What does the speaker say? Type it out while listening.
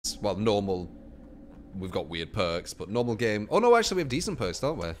well, normal. We've got weird perks, but normal game. Oh no, actually we have decent perks,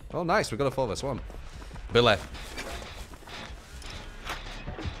 don't we? Oh nice, we got a 4v1. Billy.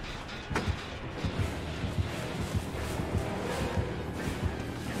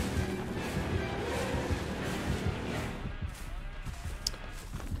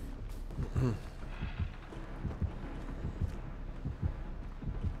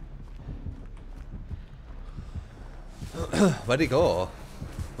 Where'd he go?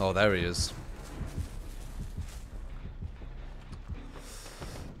 Oh, there he is.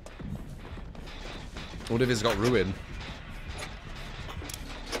 I wonder if he's got ruin.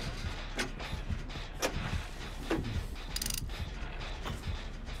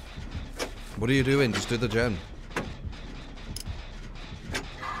 What are you doing? Just do the gen.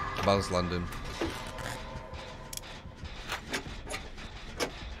 Balance landing.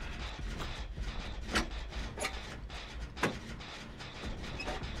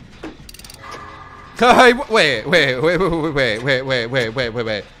 Hey, wait.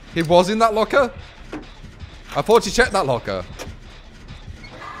 He was in that locker? I thought you checked that locker.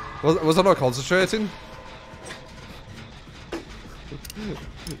 Was I not concentrating?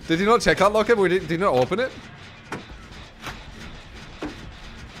 Did you not check that locker? Did you not open it?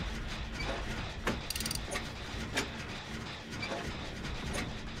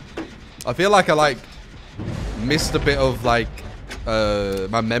 I feel like I missed a bit of my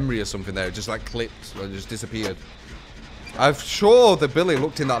memory or something there. It just clipped and just disappeared. I'm sure that Billy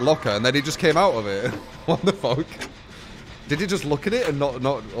looked in that locker and then he just came out of it. What the fuck? Did he just look at it and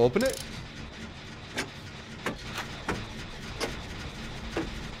not open it?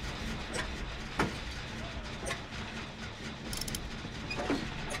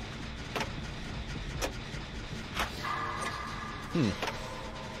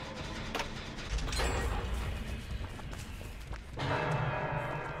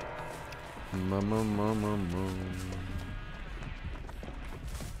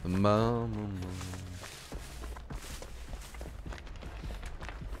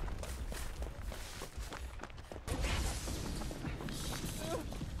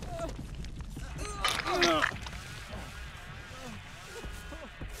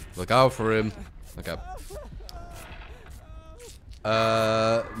 Look out for him. Okay.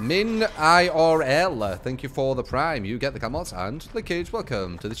 Min IRL, thank you for the prime. You get the camots and leakage.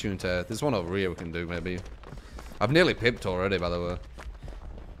 Welcome to the tune tear. There's one over here we can do maybe. I've nearly pipped already, by the way.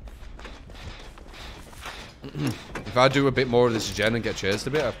 If I do a bit more of this gen and get chased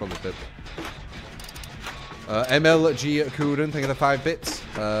a bit, I'll probably pip. MLG Kuden, thank you for the 5 bits.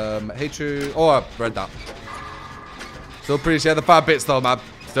 Hate you. Oh, I read that. Still appreciate the 5 bits though, man.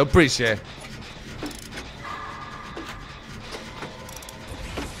 Still appreciate.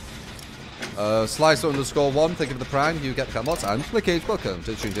 Slice_1, thank you for the prime. You get the camots and leakage. Welcome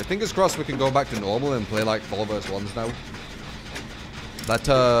to the tune tear. Fingers crossed we can go back to normal and play 4v1s now. That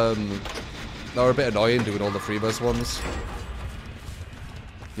were a bit annoying doing all the 3v1s.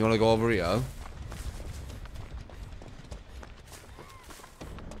 You want to go over here?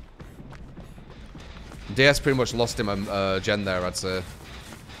 DS pretty much lost him a gen there, I'd say.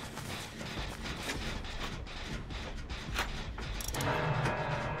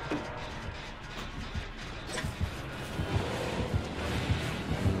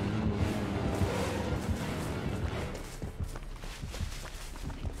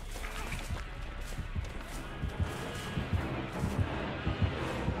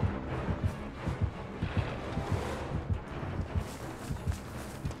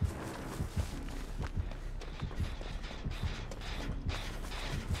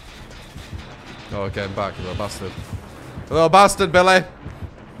 Oh, getting back, you little bastard. Little bastard, Billy.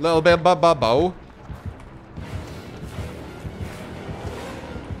 Little bit bow.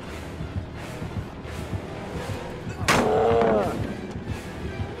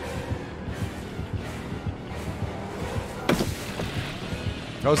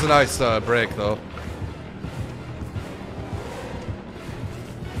 That was a nice break, though.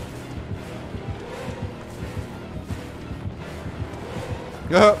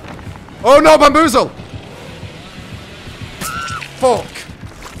 Yeah. Oh no, bamboozle! Fuck!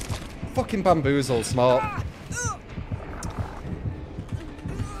 Fucking bamboozle, smart.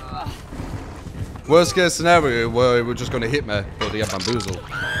 Worst case scenario where we're just gonna hit me, but he had bamboozle.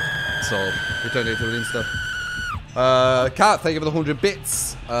 So, we don't need to win stuff. Cat, thank you for the 100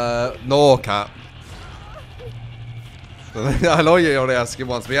 bits. No, Cat. I know you only ask it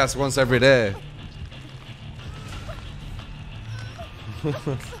once, but you ask once every day.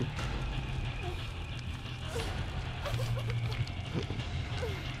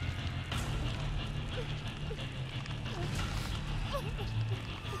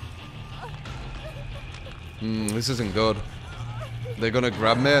 This isn't good. They're gonna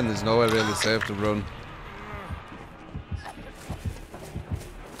grab me and there's nowhere really safe to run.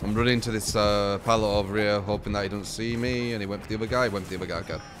 I'm running to this pallet over here, hoping that he doesn't see me. And he went for the other guy. He went for the other guy.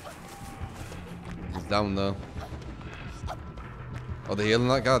 Okay. He's down there. Are they healing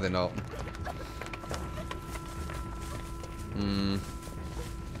that guy? They're not.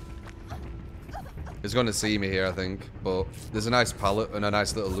 He's going to see me here, I think. But there's a nice pallet and a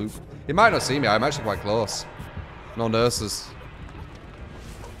nice little loop. He might not see me. I'm actually quite close. No nurses.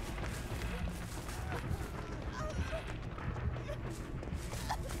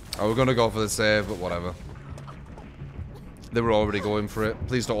 Oh, we're going to go for the save, but whatever. They were already going for it.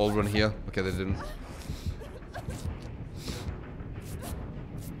 Please don't all run here. Okay, they didn't.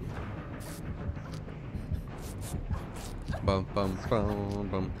 Bum, bum, bum,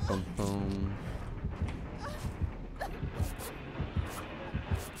 bum, bum, bum.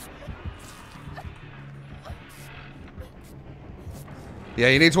 Yeah,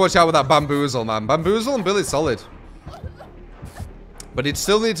 you need to watch out with that bamboozle, man. Bamboozle and Billy's solid. But he'd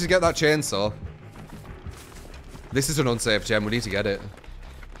still need to get that chainsaw. This is an unsafe gem. We need to get it.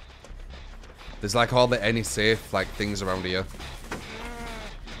 There's like hardly any safe like things around here.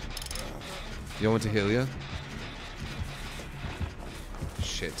 You want me to heal you?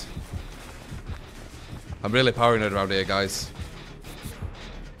 Shit. I'm really paranoid around here, guys.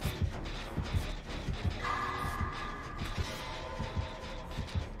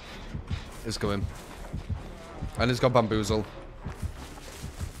 It's going. And it's got bamboozle.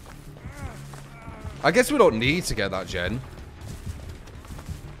 I guess we don't need to get that gen.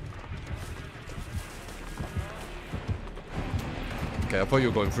 Okay, I thought you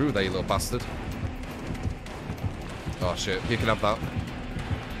were going through there, you little bastard. Oh shit, you can have that.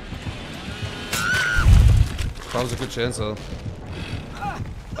 That was a good chainsaw.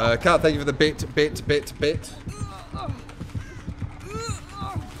 Cat, thank you for the bit.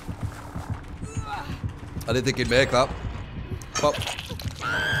 I didn't think he'd make that. Pop.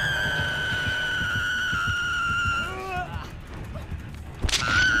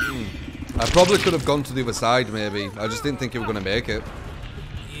 I probably could have gone to the other side, maybe. I just didn't think he was going to make it.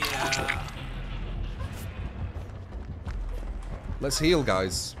 Let's heal,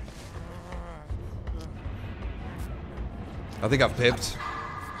 guys. I think I've pipped.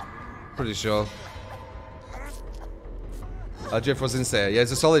 Pretty sure. Jeff was insane. Yeah,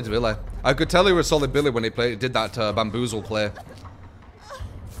 he's a solid Billy. I could tell he was a solid Billy when he did that bamboozle play.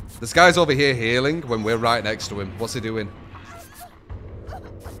 This guy's over here healing when we're right next to him. What's he doing?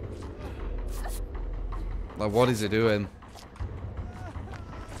 Like, what is he doing?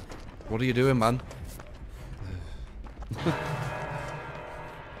 What are you doing, man?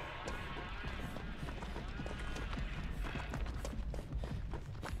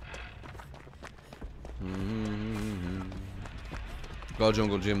 Got a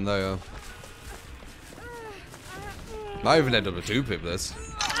jungle gym there. Might even end up a 2-pip this.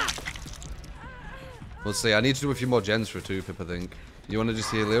 We'll see. I need to do a few more gens for a 2-pip, I think. You want to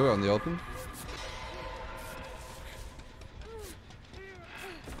just heal here on the open?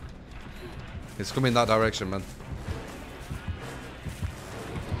 It's coming that direction, man.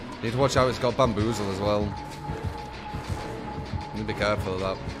 Need to watch out, it's got bamboozle as well. Need to be careful of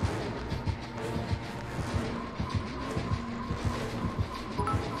that.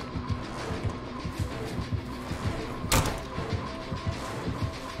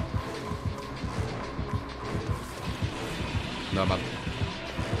 No, man.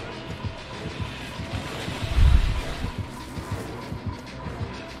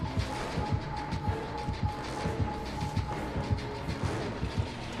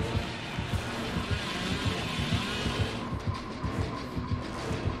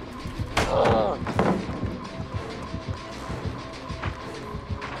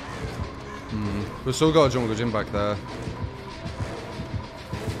 We've still got a jungle gym back there.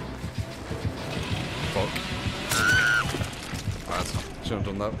 Fuck. Bad. Shouldn't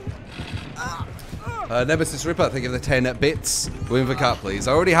have done that. Nemesis Ripper, thank you for the 10 bits. Win for cat, please.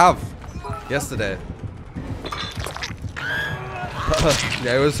 I already have. Yesterday.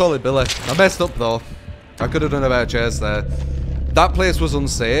 Yeah, it was a solid Billy. I messed up though. I could have done a better chase there. That place was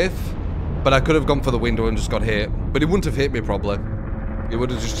unsafe, but I could have gone for the window and just got hit. But he wouldn't have hit me probably. He would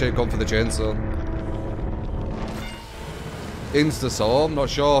have just gone for the chainsaw. Insta-saw, I'm not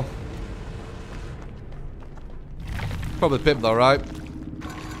sure. Probably pip though, right?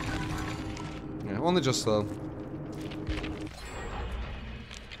 Yeah, only just so.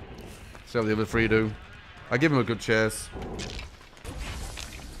 See how the other three do. I give him a good chase.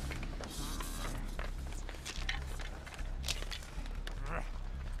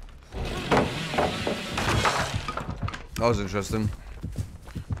 That was interesting.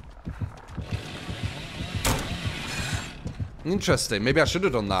 Interesting. Maybe I should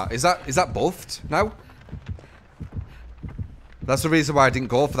have done that. Is that buffed now? That's the reason why I didn't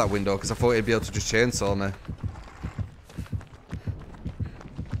go for that window, because I thought he'd be able to just chainsaw me.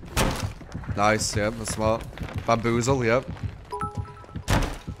 Nice, yep, that's smart. Bamboozle, yep.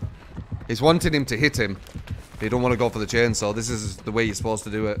 He's wanting him to hit him. He don't want to go for the chainsaw. This is the way you're supposed to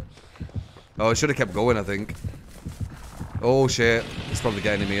do it. Oh, I should have kept going, I think. Oh, shit. He's probably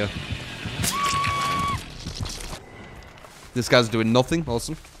getting him here. This guy's doing nothing.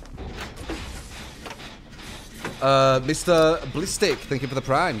 Awesome. Mr. Blistic, thank you for the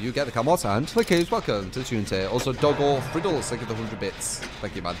prime. You get the Camot and Clickers, welcome to the tune tier. Also, Doggo Friddles, thank you for the 100 bits.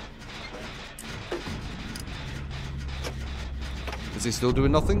 Thank you, man. Is he still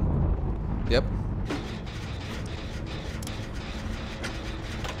doing nothing? Yep.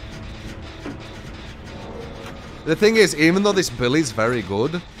 The thing is, even though this Billy's very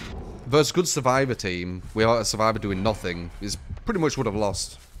good, versus good Survivor team, without a Survivor doing nothing, is pretty much would have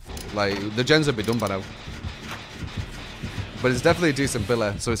lost. Like, the gens would be done by now. But it's definitely a decent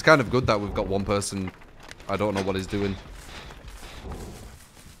Billy, so it's kind of good that we've got one person. I don't know what he's doing.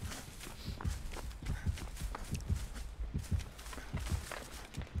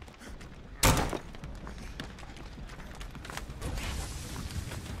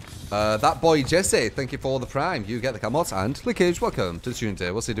 That boy Jesse, thank you for the prime. You get the Camot and Lickage, welcome to the tune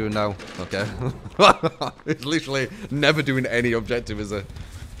tier. What's he doing now? Okay. He's literally never doing any objective, is he?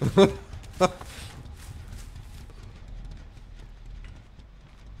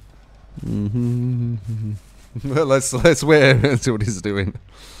 Let's wait and see what he's doing.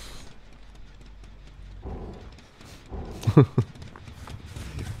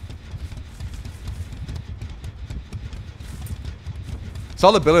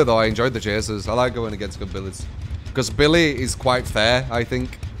 Solid Billy though, I enjoyed the chases. I like going against good Billies. Because Billy is quite fair, I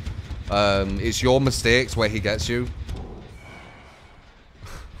think. It's your mistakes where he gets you.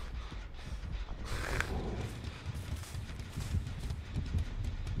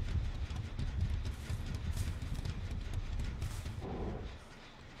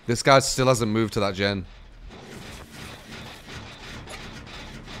 This guy still hasn't moved to that gen.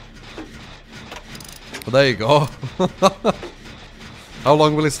 Well, there you go. How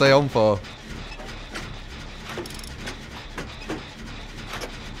long will he stay on for?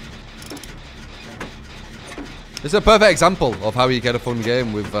 It's a perfect example of how you get a fun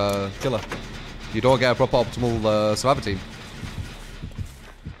game with Killer. You don't get a proper optimal Survivor team.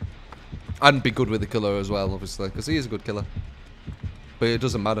 And be good with the Killer as well, obviously, because he is a good Killer. But it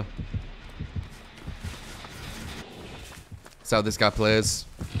doesn't matter. That's how this guy plays.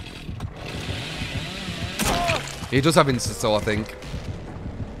 He does have insta-so, I think.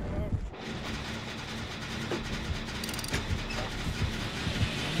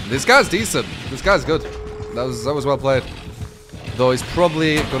 This guy's decent. This guy's good. That was well played. Though he's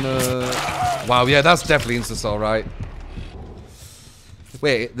probably gonna... Wow, yeah, that's definitely insta-so, right?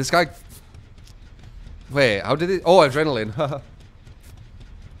 Wait, this guy... Wait, how did it... Oh, adrenaline.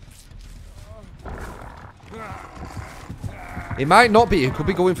 It might not be. It could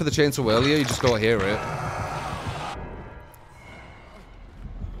be going for the chainsaw earlier. You just don't hear it.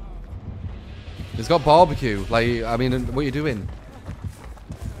 He's got barbecue. Like, I mean, what are you doing?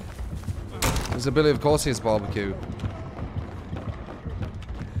 There's a Billy, of course he has barbecue.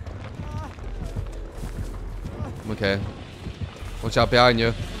 Okay. Watch out behind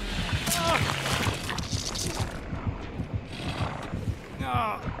you.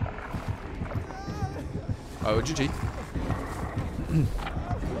 Oh, GG.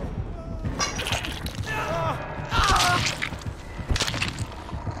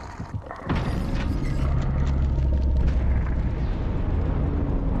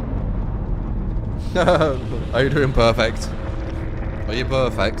 Are you doing perfect? Are you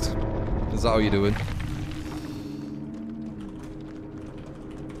perfect? Is that how you're doing?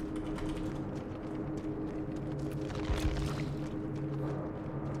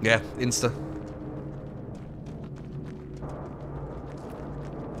 Yeah, insta.